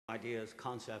ideas,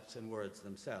 concepts, and words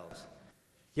themselves,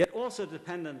 yet also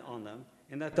dependent on them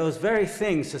in that those very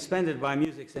things suspended by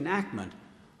music's enactment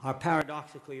are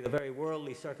paradoxically the very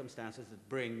worldly circumstances that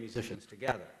bring musicians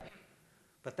together.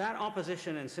 But that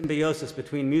opposition and symbiosis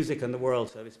between music and the world,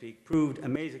 so to speak, proved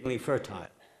amazingly fertile.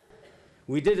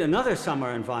 We did another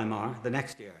summer in Weimar the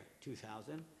next year,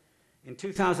 2000. In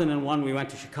 2001, we went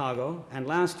to Chicago, and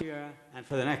last year, and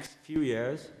for the next few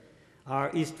years, our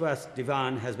East-West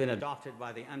Divan has been adopted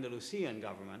by the Andalusian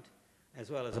government, as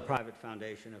well as a private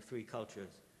foundation of 3 cultures.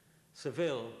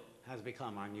 Seville has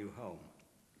become our new home.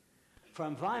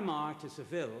 From Weimar to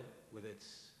Seville, with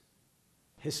its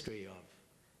history of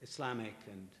Islamic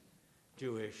and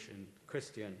Jewish and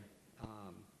Christian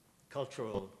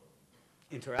cultural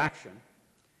interaction,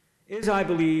 is, I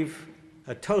believe,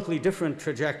 a totally different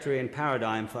trajectory and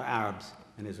paradigm for Arabs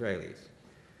and Israelis.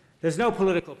 There's no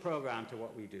political program to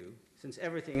what we do, since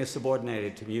everything is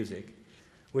subordinated to music,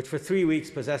 which for 3 weeks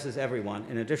possesses everyone,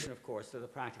 in addition, of course, to the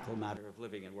practical matter of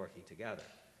living and working together.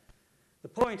 The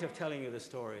point of telling you this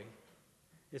story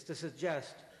is to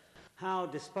suggest how,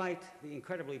 despite the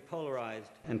incredibly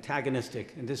polarized,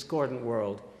 antagonistic, and discordant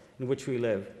world in which we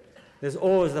live, there's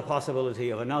always the possibility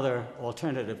of another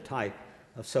alternative type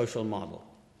of social model.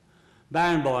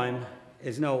 Barenboim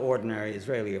is no ordinary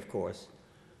Israeli, of course,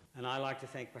 and I like to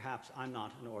think perhaps I'm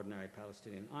not an ordinary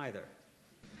Palestinian either.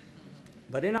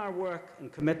 But in our work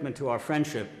and commitment to our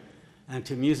friendship and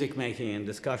to music making and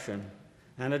discussion,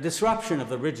 and a disruption of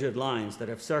the rigid lines that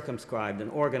have circumscribed and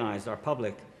organized our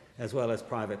public as well as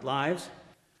private lives,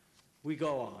 we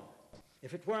go on.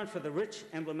 If it weren't for the rich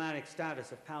emblematic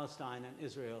status of Palestine and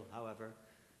Israel, however,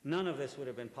 none of this would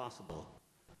have been possible,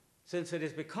 since it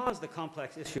is because the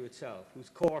complex issue itself, whose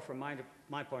core from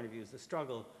my point of view is the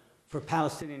struggle for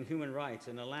Palestinian human rights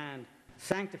in a land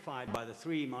sanctified by the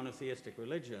 3 monotheistic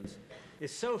religions,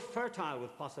 is so fertile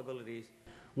with possibilities,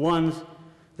 ones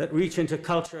that reach into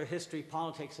culture, history,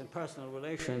 politics, and personal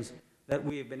relations, that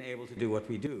we have been able to do what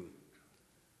we do.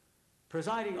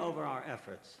 Presiding over our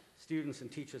efforts, students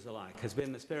and teachers alike, has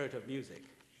been the spirit of music,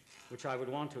 which I would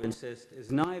want to insist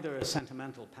is neither a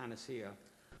sentimental panacea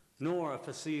nor a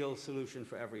facile solution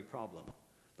for every problem,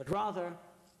 but rather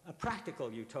a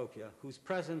practical utopia whose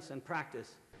presence and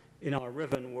practice in our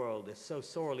riven world is so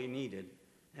sorely needed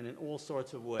and in all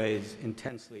sorts of ways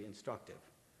intensely instructive.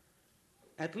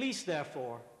 At least,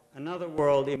 therefore, another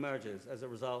world emerges as a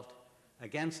result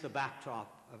against the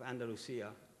backdrop of Andalusia,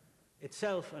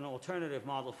 itself an alternative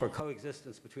model for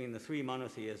coexistence between the 3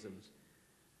 monotheisms.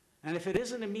 And if it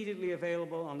isn't immediately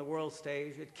available on the world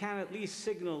stage, it can at least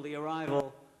signal the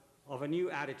arrival of a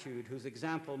new attitude whose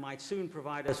example might soon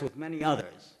provide us with many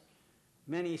others,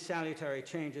 many salutary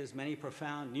changes, many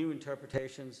profound new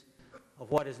interpretations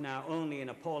of what is now only an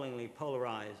appallingly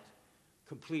polarized,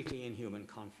 completely inhuman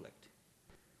conflict.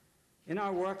 In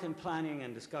our work and planning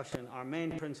and discussion, our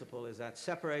main principle is that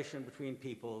separation between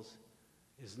peoples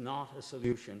is not a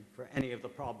solution for any of the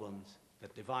problems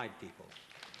that divide people.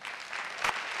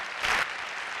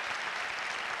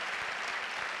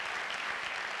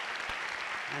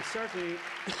 And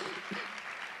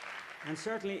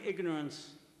certainly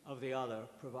ignorance of the other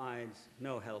provides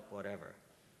no help whatever.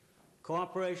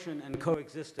 Cooperation and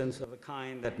coexistence of a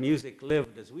kind that music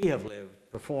lived as we have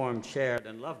lived, performed, shared,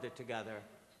 and loved it together,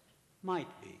 might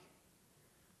be.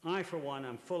 I, for one,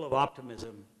 am full of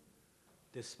optimism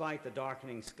despite the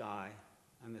darkening sky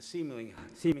and the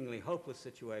seemingly hopeless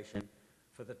situation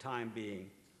for the time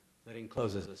being that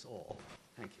encloses us all.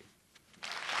 Thank you.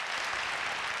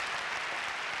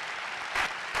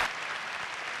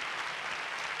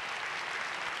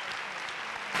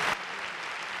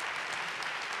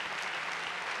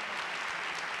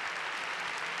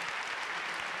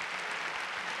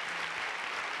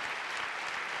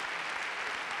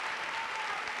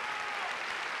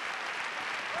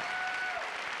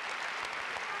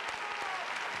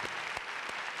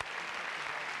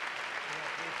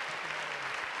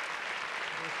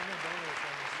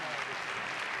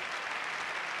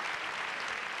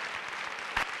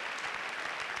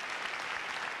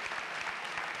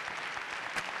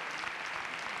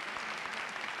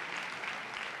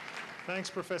 Thanks,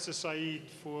 Professor Said,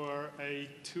 for a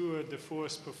tour de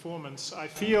force performance. I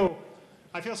feel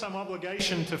some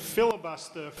obligation to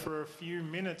filibuster for a few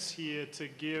minutes here to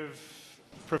give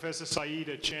Professor Said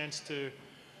a chance to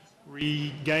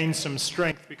regain some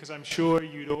strength, because I'm sure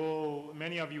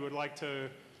many of you would like to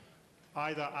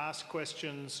either ask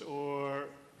questions or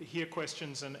hear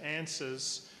questions and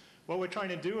answers. What we're trying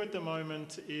to do at the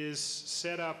moment is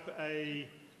set up a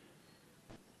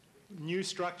new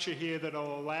structure here that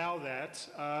will allow that.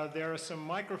 There are some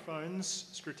microphones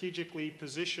strategically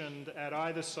positioned at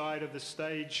either side of the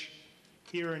stage,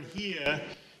 here and here.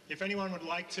 If anyone would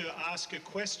like to ask a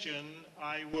question,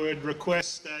 I would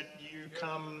request that you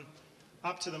come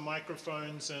up to the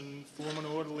microphones and form an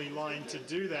orderly line to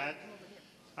do that.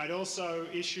 I'd also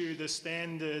issue the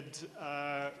standard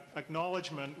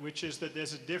acknowledgement, which is that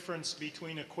there's a difference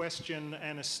between a question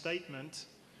and a statement.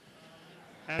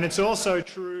 And it's also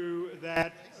true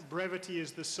that brevity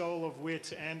is the soul of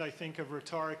wit and, I think, of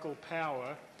rhetorical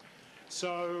power.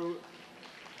 So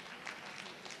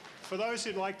for those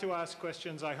who'd like to ask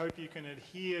questions, I hope you can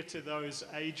adhere to those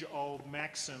age-old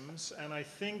maxims. And I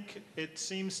think it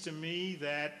seems to me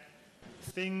that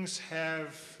things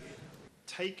have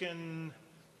taken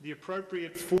the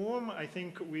appropriate form. I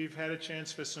think we've had a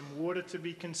chance for some water to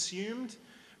be consumed.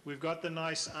 We've got the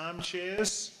nice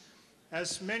armchairs.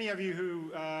 As many of you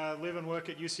who live and work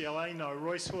at UCLA know,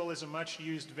 Royce Hall is a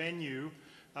much-used venue.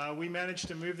 We managed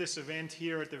to move this event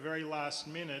here at the very last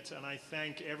minute, and I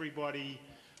thank everybody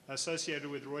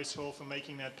associated with Royce Hall for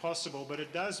making that possible. But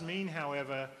it does mean,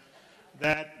 however,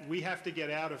 that we have to get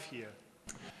out of here.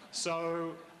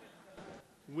 So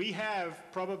we have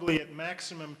probably at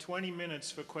maximum 20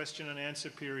 minutes for question and answer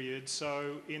period.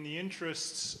 So in the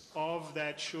interests of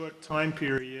that short time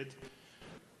period,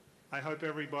 I hope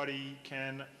everybody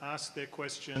can ask their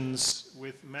questions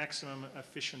with maximum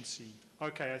efficiency.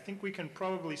 Okay, I think we can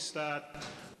probably start.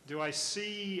 Do I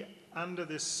see under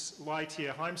this light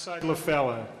here, Chaim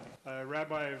Seidler-Feller,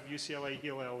 Rabbi of UCLA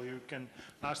Hillel, who can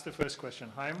ask the first question.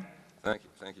 Chaim? Thank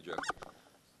you, Jeff.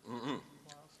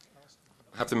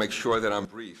 I have to make sure that I'm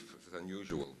brief. It's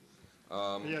unusual.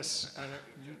 Yes,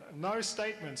 no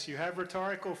statements. You have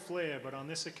rhetorical flair, but on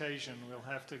this occasion, we'll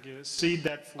have to cede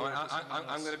that flair.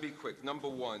 I'm going to be quick. Number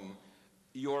one,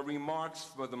 your remarks,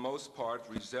 for the most part,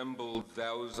 resemble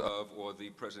those of, or the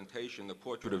presentation, the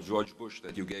portrait of George Bush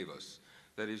that you gave us.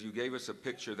 That is, you gave us a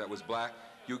picture that was black.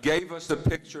 You gave us a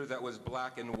picture that was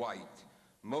black and white,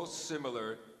 most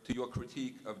similar to your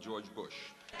critique of George Bush.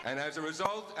 And as a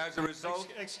result,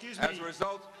 excuse me.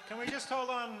 Can we just hold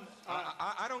on?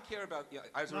 I don't care about,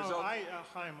 as a no, result.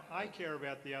 Chaim, I care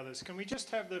about the others. Can we just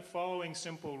have the following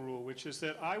simple rule, which is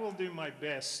that I will do my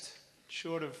best,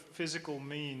 short of physical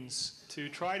means, to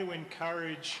try to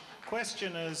encourage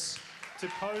questioners to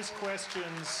pose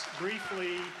questions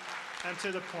briefly and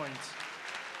to the point.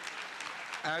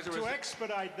 To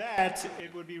expedite that,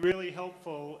 it would be really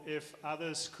helpful if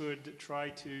others could try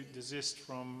to desist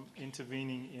from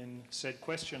intervening in said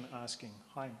question asking.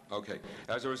 Chaim. Okay.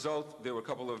 As a result, there were a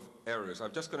couple of errors.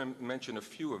 I'm just going to mention a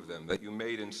few of them that you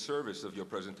made in service of your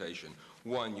presentation.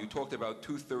 One, you talked about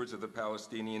 2/3 of the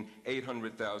Palestinian,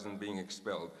 800,000 being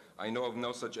expelled. I know of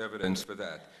no such evidence for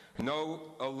that.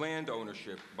 No land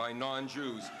ownership by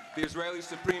non-Jews. The Israeli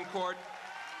Supreme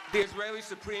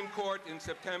Court in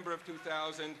September of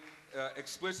 2000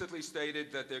 explicitly stated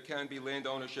that there can be land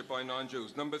ownership by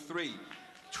non-Jews. Number three,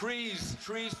 trees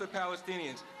for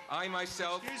Palestinians. I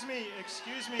myself...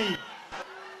 Excuse me.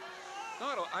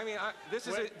 No, I mean, this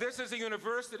is a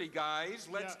university, guys.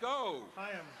 Let's go.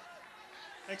 Chaim,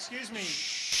 excuse me.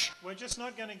 We're just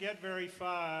not going to get very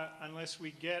far unless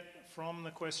we get from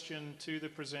the question to the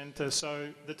presenter. So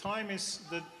the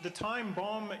time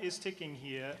bomb is ticking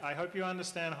here. I hope you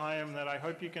understand, Chaim, that I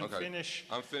hope you can finish.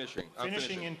 I'm finishing.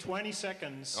 Finishing in 20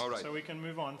 seconds. All right. So we can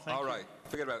move on. Thank you. All right.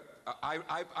 Forget about it.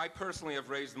 I personally have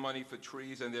raised money for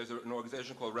trees, and there's an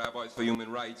organization called Rabbis for Human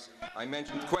Rights. I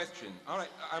mentioned question. All right.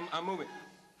 I'm moving.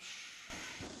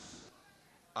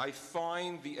 I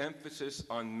find the emphasis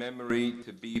on memory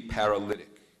to be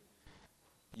paralytic.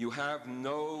 You have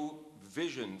no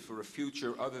vision for a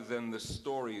future other than the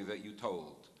story that you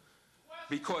told.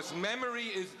 Because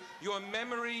your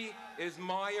memory is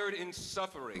mired in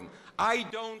suffering. I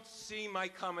don't see my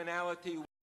commonality.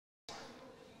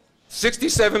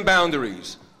 67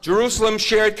 boundaries, Jerusalem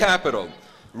shared capital,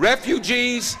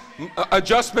 refugees,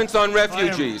 adjustments on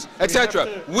refugees, etc.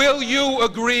 Will you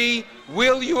agree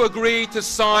to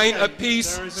sign a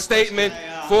peace statement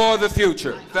for the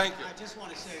future? Thank you. I just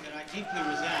want to say that I deeply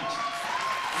resent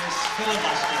this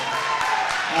filibuster.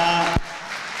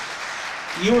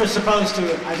 You were supposed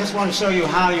to, I just want to show you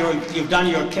how you've done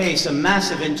your case a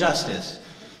massive injustice.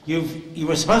 You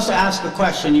were supposed to ask a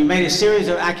question, you made a series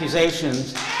of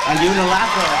accusations and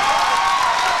unilateral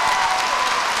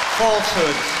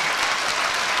falsehoods,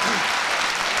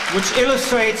 which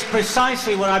illustrates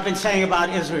precisely what I've been saying about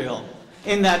Israel,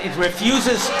 in that it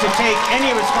refuses to take any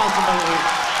responsibility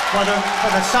for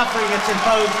the suffering that's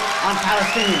imposed on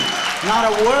Palestinians. Not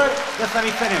a word, just let me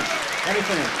finish.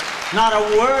 Not a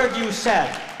word you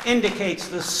said indicates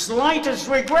the slightest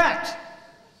regret.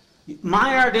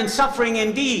 Mired in suffering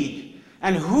indeed.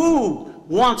 And who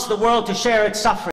wants the world to share its suffering?